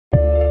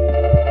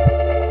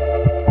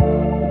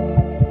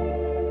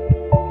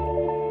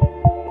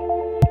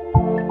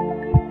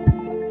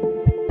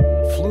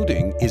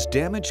is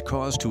damage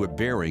caused to a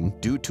bearing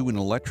due to an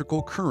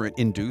electrical current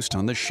induced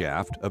on the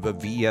shaft of a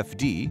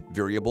VFD,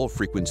 variable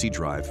frequency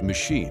drive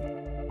machine.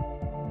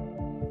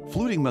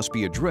 Fluting must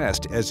be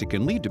addressed as it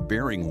can lead to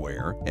bearing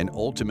wear and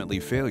ultimately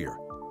failure.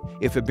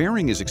 If a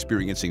bearing is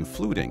experiencing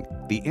fluting,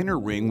 the inner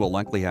ring will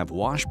likely have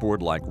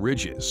washboard-like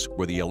ridges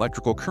where the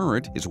electrical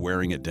current is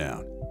wearing it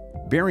down.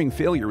 Bearing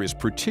failure is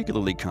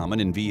particularly common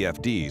in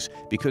VFDs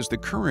because the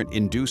current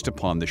induced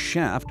upon the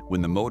shaft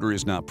when the motor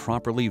is not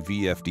properly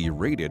VFD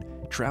rated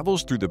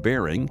travels through the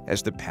bearing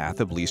as the path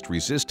of least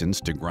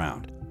resistance to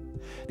ground.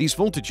 These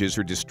voltages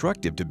are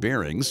destructive to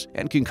bearings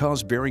and can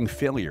cause bearing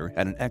failure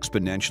at an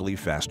exponentially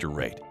faster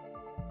rate.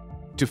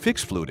 To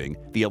fix fluting,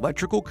 the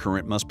electrical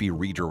current must be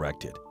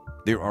redirected.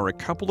 There are a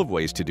couple of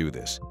ways to do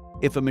this.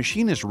 If a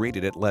machine is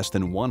rated at less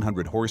than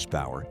 100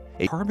 horsepower,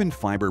 a carbon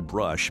fiber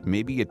brush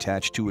may be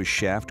attached to a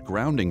shaft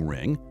grounding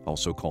ring,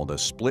 also called a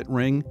split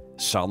ring,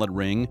 solid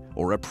ring,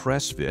 or a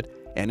press fit,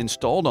 and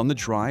installed on the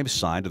drive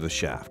side of the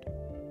shaft.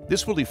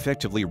 This will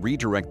effectively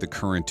redirect the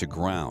current to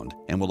ground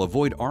and will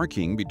avoid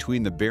arcing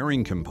between the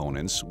bearing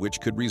components, which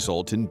could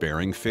result in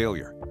bearing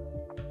failure.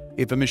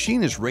 If a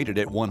machine is rated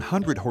at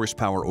 100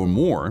 horsepower or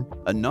more,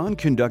 a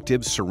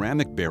non-conductive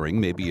ceramic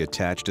bearing may be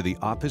attached to the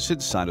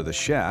opposite side of the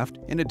shaft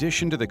in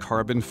addition to the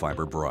carbon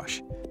fiber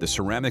brush. The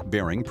ceramic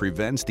bearing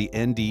prevents the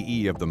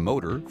NDE of the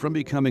motor from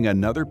becoming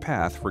another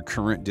path for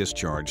current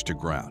discharge to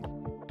ground.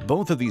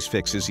 Both of these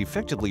fixes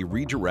effectively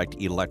redirect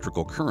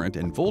electrical current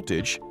and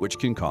voltage, which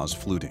can cause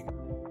fluting.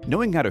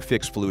 Knowing how to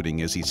fix fluting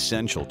is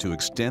essential to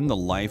extend the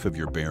life of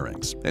your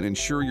bearings and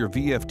ensure your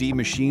VFD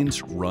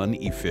machines run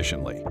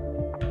efficiently.